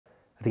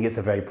I think it's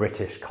a very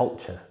British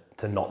culture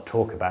to not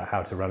talk about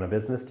how to run a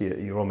business.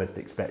 You're almost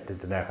expected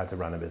to know how to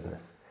run a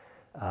business.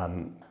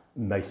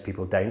 Most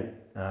people don't.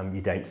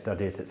 You don't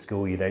study it at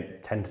school, you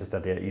don't tend to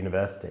study it at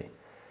university.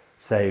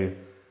 So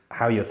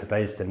how you're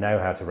supposed to know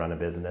how to run a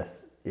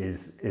business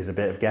is a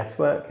bit of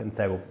guesswork. And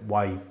so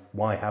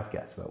why have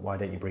guesswork? Why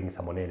don't you bring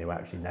someone in who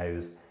actually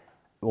knows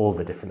all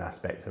the different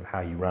aspects of how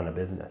you run a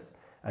business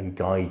and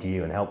guide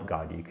you and help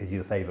guide you, because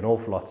you'll save an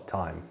awful lot of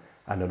time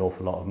and an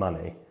awful lot of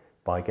money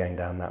by going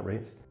down that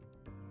route.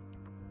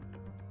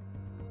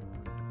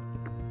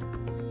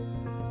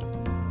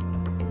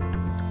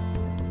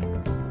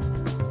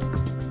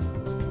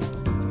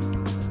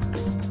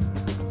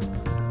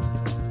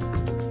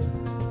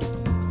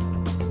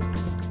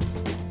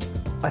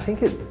 I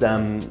think it's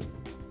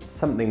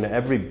something that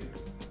every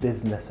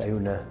business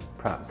owner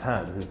perhaps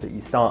has, is that you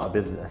start a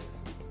business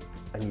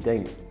and you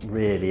don't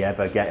really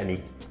ever get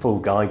any full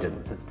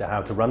guidance as to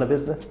how to run a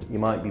business. You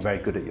might be very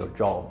good at your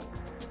job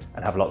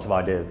and have lots of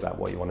ideas about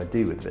what you want to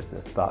do with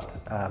business, but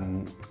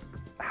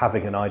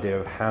having an idea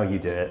of how you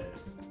do it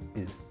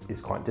is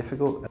quite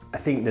difficult. I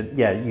think that,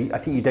 I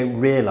think you don't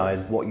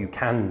realise what you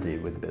can do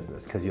with the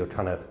business because you're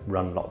trying to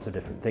run lots of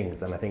different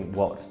things. And I think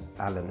what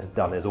Alan has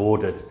done is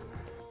ordered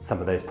some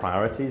of those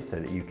priorities so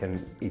that you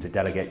can either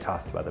delegate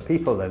tasks to other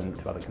people and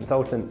to other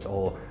consultants,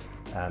 or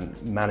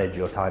manage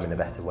your time in a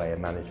better way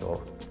and manage your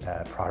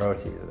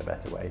priorities in a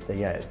better way. So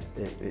yeah,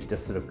 it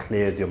just sort of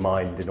clears your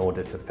mind in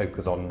order to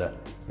focus on the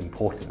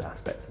important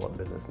aspects of what the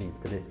business needs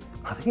to do.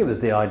 I think it was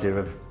the idea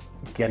of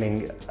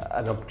getting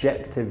an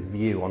objective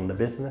view on the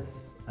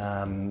business.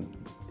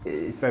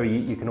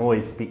 You can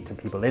always speak to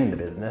people in the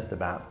business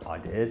about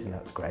ideas, and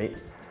that's great.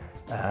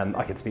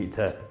 I could speak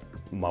to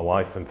my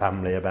wife and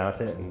family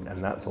about it, and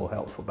that's all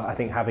helpful. But I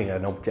think having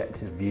an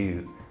objective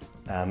view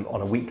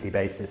on a weekly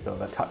basis,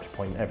 sort of a touch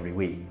point every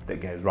week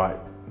that goes, right,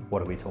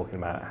 what are we talking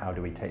about? How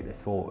do we take this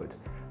forward?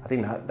 I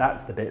think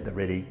that's the bit that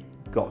really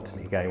got to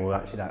me going, well,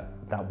 actually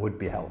that would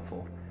be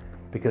helpful.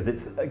 Because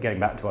it's, going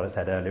back to what I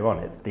said earlier on,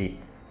 it's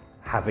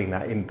having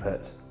that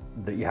input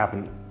that you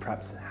haven't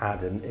perhaps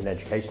had in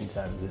education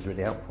terms is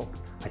really helpful.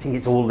 I think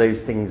it's all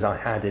those things I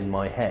had in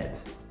my head,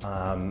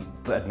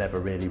 but I'd never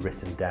really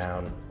written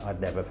down.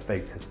 I'd never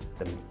focused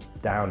them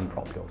down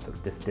properly, or sort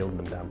of distilled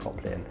them down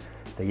properly. And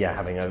so yeah,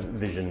 having a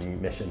vision,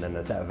 mission and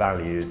a set of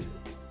values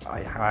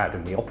I had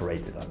and we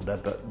operated under,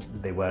 but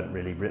they weren't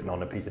really written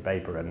on a piece of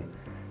paper, and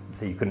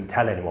so you couldn't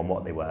tell anyone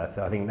what they were.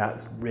 So I think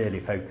that's really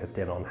focused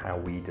in on how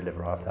we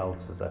deliver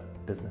ourselves as a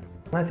business.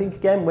 And I think,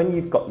 again, when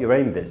you've got your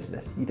own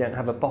business, you don't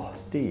have a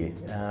boss, do you?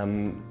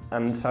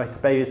 And so I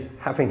suppose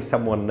having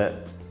someone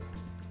that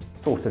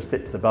sort of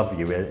sits above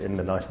you in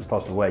the nicest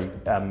possible way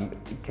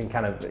can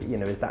kind of,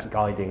 is that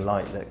guiding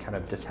light that kind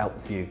of just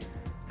helps you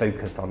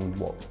focus on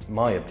what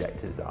my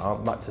objectives are,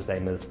 much the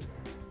same as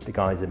the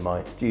guys in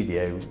my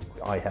studio.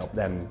 I help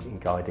them in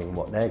guiding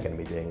what they're going to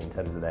be doing in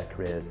terms of their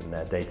careers and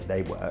their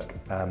day-to-day work.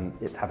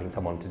 It's having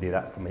someone to do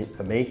that for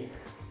me.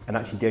 And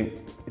actually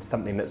it's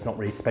something that's not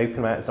really spoken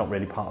about. It's not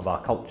really part of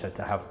our culture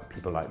to have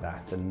people like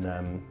that,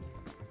 and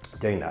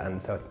doing that.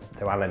 And so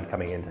Alan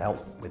coming in to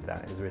help with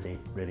that is really,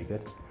 really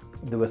good.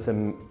 There were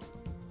some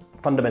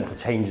fundamental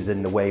changes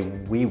in the way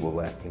we were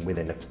working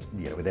within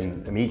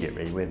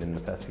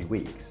the first few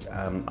weeks.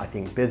 I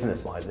think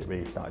business-wise, it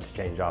really started to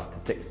change after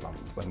 6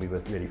 months, when we were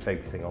really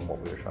focusing on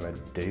what we were trying to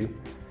do,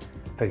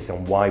 focusing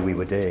on why we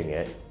were doing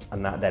it,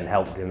 and that then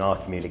helped in our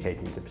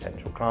communicating to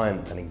potential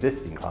clients and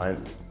existing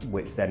clients,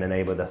 which then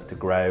enabled us to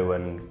grow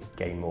and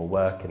gain more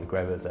work and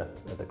grow as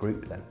a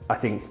group then. I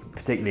think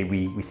particularly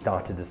we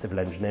started the civil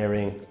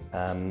engineering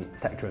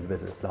sector of the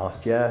business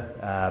last year.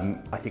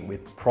 I think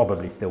we'd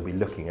probably still be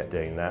looking at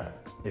doing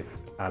that if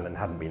Alan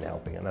hadn't been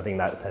helping, and I think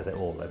that says it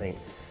all. I think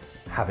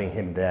having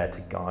him there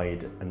to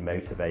guide and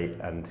motivate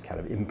and kind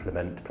of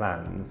implement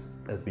plans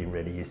has been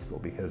really useful,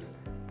 because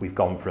we've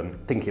gone from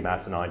thinking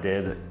about an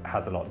idea that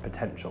has a lot of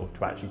potential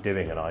to actually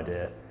doing an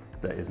idea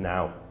that is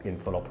now in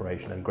full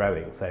operation and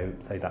growing. So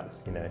that's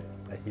a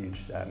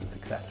huge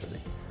success really.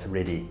 It's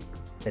really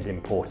an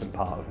important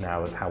part of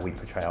now of how we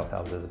portray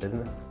ourselves as a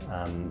business.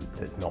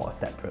 So it's not a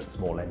separate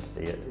small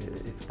entity,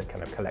 it's the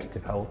kind of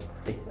collective whole.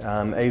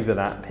 Over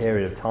that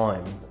period of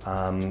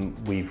time,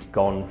 we've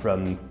gone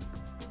from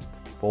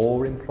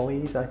 4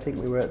 employees, I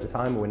think we were at the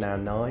time, we're now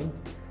 9.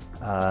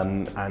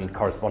 And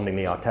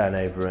correspondingly our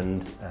turnover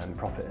and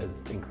profit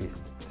has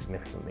increased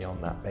significantly on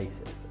that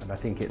basis. And I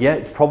think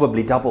it's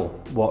probably double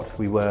what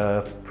we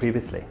were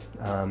previously.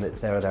 It's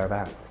there or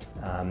thereabouts.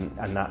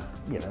 And that's,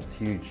 it's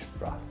huge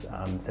for us.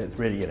 So it's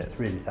really, it's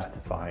really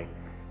satisfying.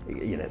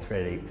 It's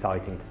really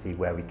exciting to see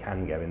where we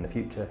can go in the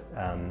future.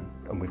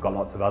 And we've got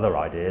lots of other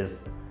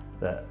ideas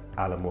that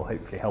Alan will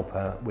hopefully help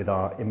with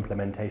our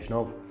implementation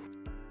of.